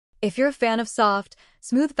If you're a fan of soft,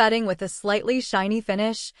 smooth bedding with a slightly shiny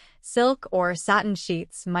finish, silk or satin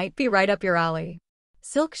sheets might be right up your alley.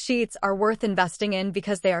 Silk sheets are worth investing in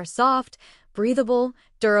because they are soft, breathable,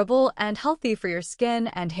 durable, and healthy for your skin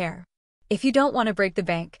and hair. If you don't want to break the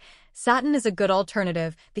bank, satin is a good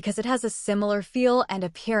alternative because it has a similar feel and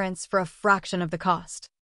appearance for a fraction of the cost.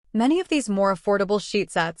 Many of these more affordable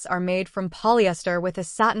sheet sets are made from polyester with a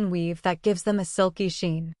satin weave that gives them a silky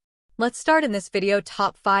sheen. Let's start in this video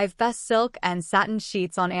top 5 best silk and satin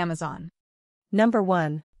sheets on Amazon. Number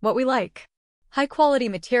 1. What we like. High-quality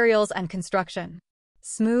materials and construction.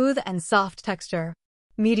 Smooth and soft texture.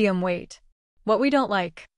 Medium weight. What we don't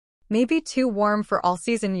like. Maybe too warm for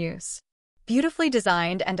all-season use. Beautifully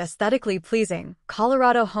designed and aesthetically pleasing,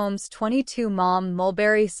 Colorado Home's 22 Mom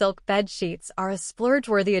Mulberry Silk Bed Sheets are a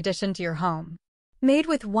splurge-worthy addition to your home. Made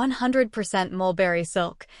with 100% mulberry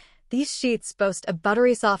silk, these sheets boast a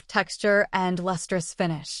buttery soft texture and lustrous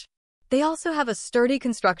finish. They also have a sturdy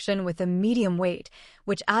construction with a medium weight,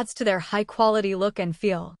 which adds to their high-quality look and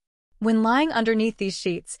feel. When lying underneath these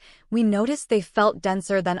sheets, we noticed they felt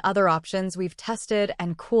denser than other options we've tested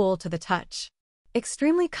and cool to the touch.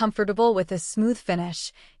 Extremely comfortable with a smooth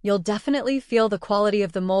finish, you'll definitely feel the quality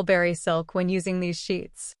of the mulberry silk when using these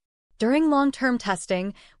sheets. During long-term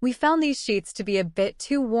testing, we found these sheets to be a bit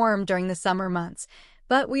too warm during the summer months,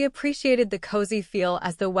 but we appreciated the cozy feel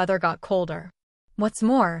as the weather got colder. What's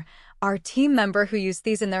more, our team member who used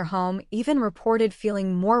these in their home even reported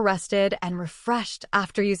feeling more rested and refreshed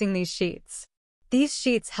after using these sheets. These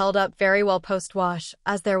sheets held up very well post-wash,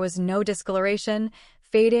 as there was no discoloration,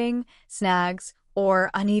 fading, snags,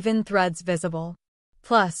 or uneven threads visible.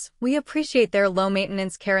 Plus, we appreciate their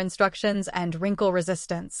low-maintenance care instructions and wrinkle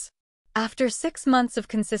resistance. After 6 months of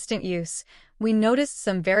consistent use, we noticed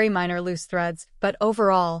some very minor loose threads, but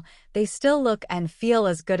overall, they still look and feel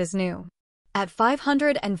as good as new. At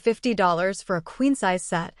 $550 for a queen-size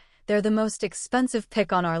set, they're the most expensive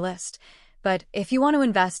pick on our list. But if you want to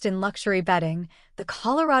invest in luxury bedding, the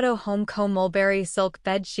Colorado Home Mulberry Silk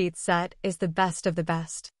Bed Sheets Set is the best of the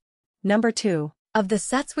best. Number 2. Of the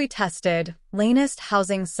sets we tested, Lanest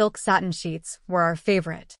Housing Silk Satin Sheets were our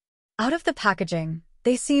favorite. Out of the packaging,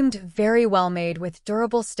 they seemed very well made with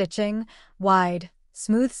durable stitching, wide,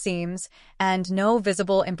 smooth seams, and no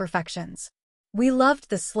visible imperfections. We loved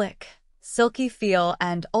the slick, silky feel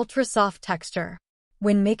and ultra-soft texture.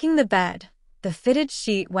 When making the bed, the fitted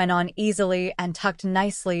sheet went on easily and tucked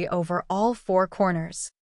nicely over all 4 corners.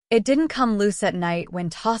 It didn't come loose at night when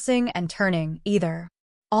tossing and turning, either.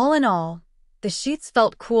 All in all, the sheets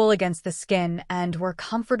felt cool against the skin and were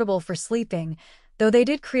comfortable for sleeping, though they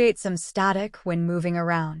did create some static when moving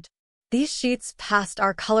around. These sheets passed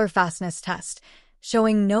our color fastness test,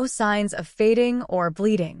 showing no signs of fading or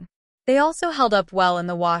bleeding. They also held up well in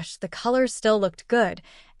the wash, the colors still looked good,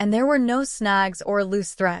 and there were no snags or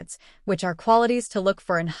loose threads, which are qualities to look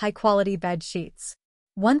for in high-quality bed sheets.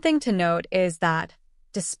 One thing to note is that,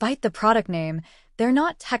 despite the product name, they're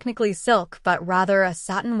not technically silk but rather a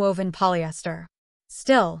satin-woven polyester.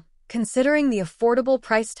 Still, considering the affordable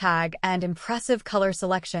price tag and impressive color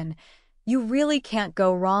selection, you really can't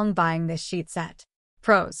go wrong buying this sheet set.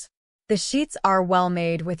 Pros. The sheets are well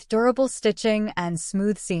made with durable stitching and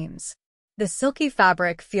smooth seams. The silky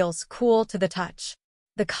fabric feels cool to the touch.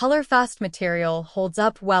 The color-fast material holds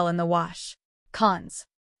up well in the wash. Cons.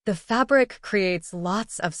 The fabric creates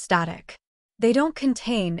lots of static. They don't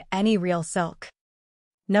contain any real silk.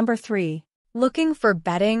 Number 3. Looking for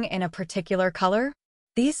bedding in a particular color?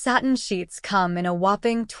 These satin sheets come in a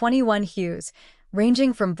whopping 21 hues,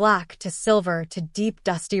 ranging from black to silver to deep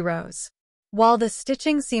dusty rose. While the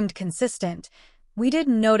stitching seemed consistent, we did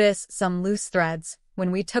notice some loose threads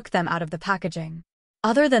when we took them out of the packaging.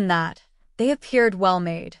 Other than that, they appeared well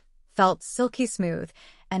made, felt silky smooth,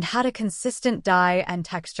 and had a consistent dye and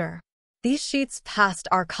texture. These sheets passed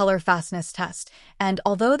our color fastness test, and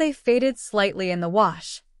although they faded slightly in the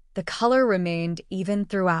wash, the color remained even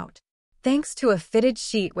throughout. Thanks to a fitted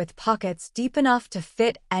sheet with pockets deep enough to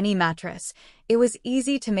fit any mattress, it was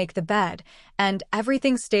easy to make the bed, and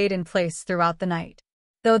everything stayed in place throughout the night.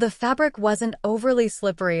 Though the fabric wasn't overly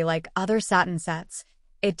slippery like other satin sets,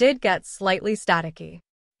 it did get slightly staticky.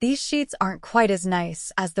 These sheets aren't quite as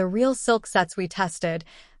nice as the real silk sets we tested,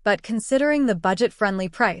 but considering the budget-friendly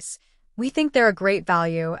price, we think they're a great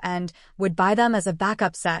value and would buy them as a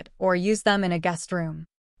backup set or use them in a guest room.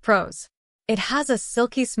 Pros. It has a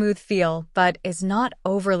silky smooth feel but is not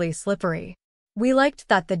overly slippery. We liked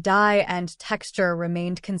that the dye and texture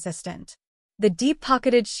remained consistent. The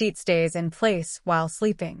deep-pocketed sheet stays in place while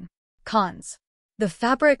sleeping. Cons. The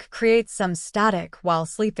fabric creates some static while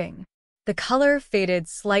sleeping. The color faded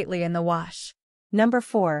slightly in the wash. Number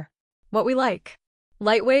 4. What we like: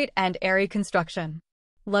 lightweight and airy construction,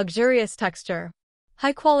 luxurious texture,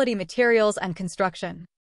 high-quality materials and construction.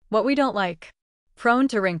 What we don't like: prone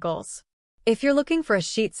to wrinkles. If you're looking for a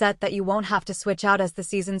sheet set that you won't have to switch out as the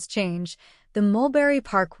seasons change, the Mulberry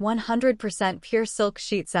Park 100% Pure Silk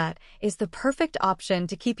Sheet Set is the perfect option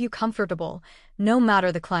to keep you comfortable, no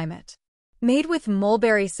matter the climate. Made with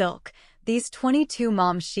mulberry silk, these 22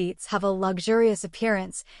 mom sheets have a luxurious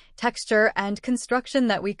appearance, texture, and construction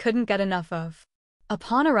that we couldn't get enough of.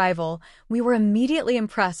 Upon arrival, we were immediately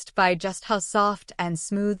impressed by just how soft and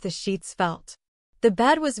smooth the sheets felt. The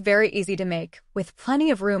bed was very easy to make, with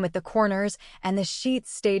plenty of room at the corners, and the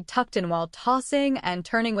sheets stayed tucked in while tossing and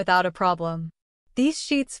turning without a problem. These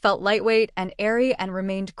sheets felt lightweight and airy and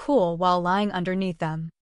remained cool while lying underneath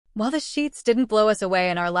them. While the sheets didn't blow us away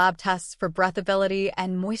in our lab tests for breathability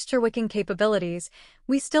and moisture-wicking capabilities,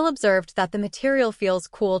 we still observed that the material feels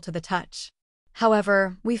cool to the touch.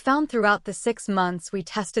 However, we found throughout the 6 months we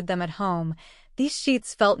tested them at home, these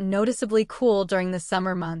sheets felt noticeably cool during the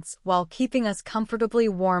summer months while keeping us comfortably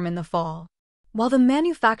warm in the fall. While the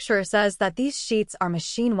manufacturer says that these sheets are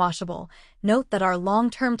machine washable, note that our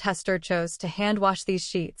long-term tester chose to hand wash these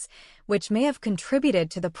sheets, which may have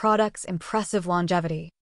contributed to the product's impressive longevity.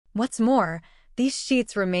 What's more, these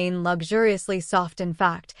sheets remain luxuriously soft. In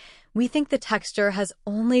fact, we think the texture has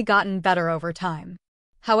only gotten better over time.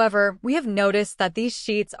 However, we have noticed that these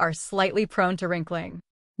sheets are slightly prone to wrinkling.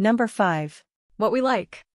 Number 5. What we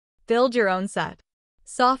like: build your own set,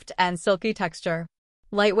 soft and silky texture,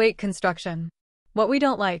 lightweight construction. What we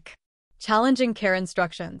don't like: challenging care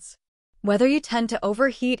instructions. Whether you tend to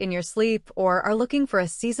overheat in your sleep or are looking for a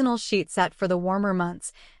seasonal sheet set for the warmer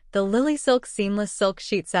months, the Lilysilk Seamless Silk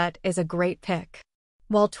Sheet Set is a great pick.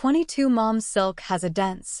 While 22 Mom's Silk has a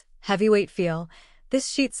dense, heavyweight feel, this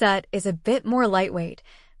sheet set is a bit more lightweight,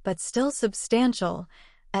 but still substantial,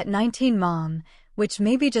 at 19 Mom, which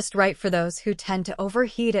may be just right for those who tend to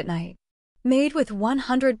overheat at night. Made with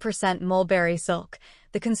 100% mulberry silk,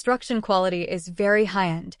 the construction quality is very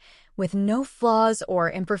high-end, with no flaws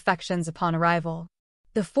or imperfections upon arrival.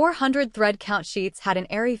 The 400 thread count sheets had an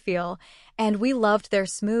airy feel, and we loved their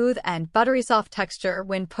smooth and buttery soft texture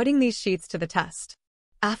when putting these sheets to the test.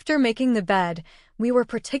 After making the bed, we were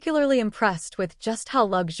particularly impressed with just how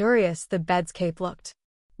luxurious the bed's cape looked.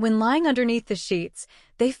 When lying underneath the sheets,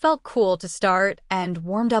 they felt cool to start and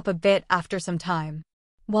warmed up a bit after some time.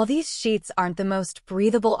 While these sheets aren't the most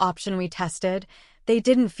breathable option we tested, they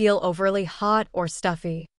didn't feel overly hot or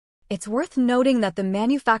stuffy. It's worth noting that the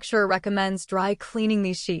manufacturer recommends dry cleaning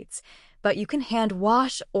these sheets, but you can hand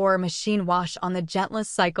wash or machine wash on the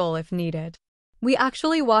gentlest cycle if needed. We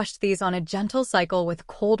actually washed these on a gentle cycle with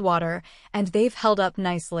cold water, and they've held up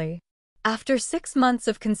nicely. After 6 months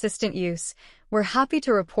of consistent use, we're happy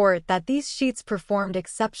to report that these sheets performed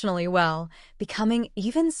exceptionally well, becoming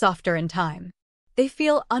even softer in time. They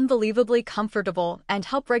feel unbelievably comfortable and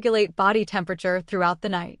help regulate body temperature throughout the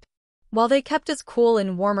night. While they kept us cool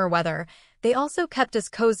in warmer weather, they also kept us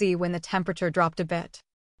cozy when the temperature dropped a bit.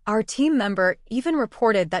 Our team member even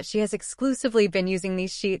reported that she has exclusively been using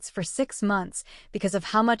these sheets for 6 months because of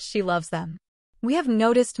how much she loves them. We have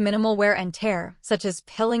noticed minimal wear and tear, such as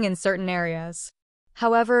pilling in certain areas.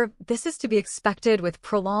 However, this is to be expected with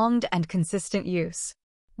prolonged and consistent use.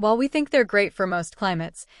 While we think they're great for most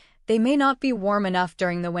climates, they may not be warm enough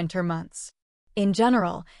during the winter months. In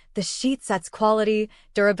general, the sheet set's quality,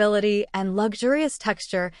 durability, and luxurious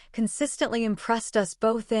texture consistently impressed us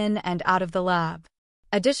both in and out of the lab.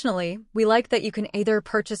 Additionally, we like that you can either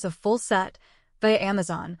purchase a full set via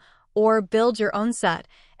Amazon or build your own set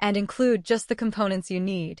and include just the components you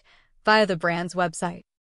need via the brand's website.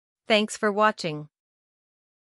 Thanks for watching.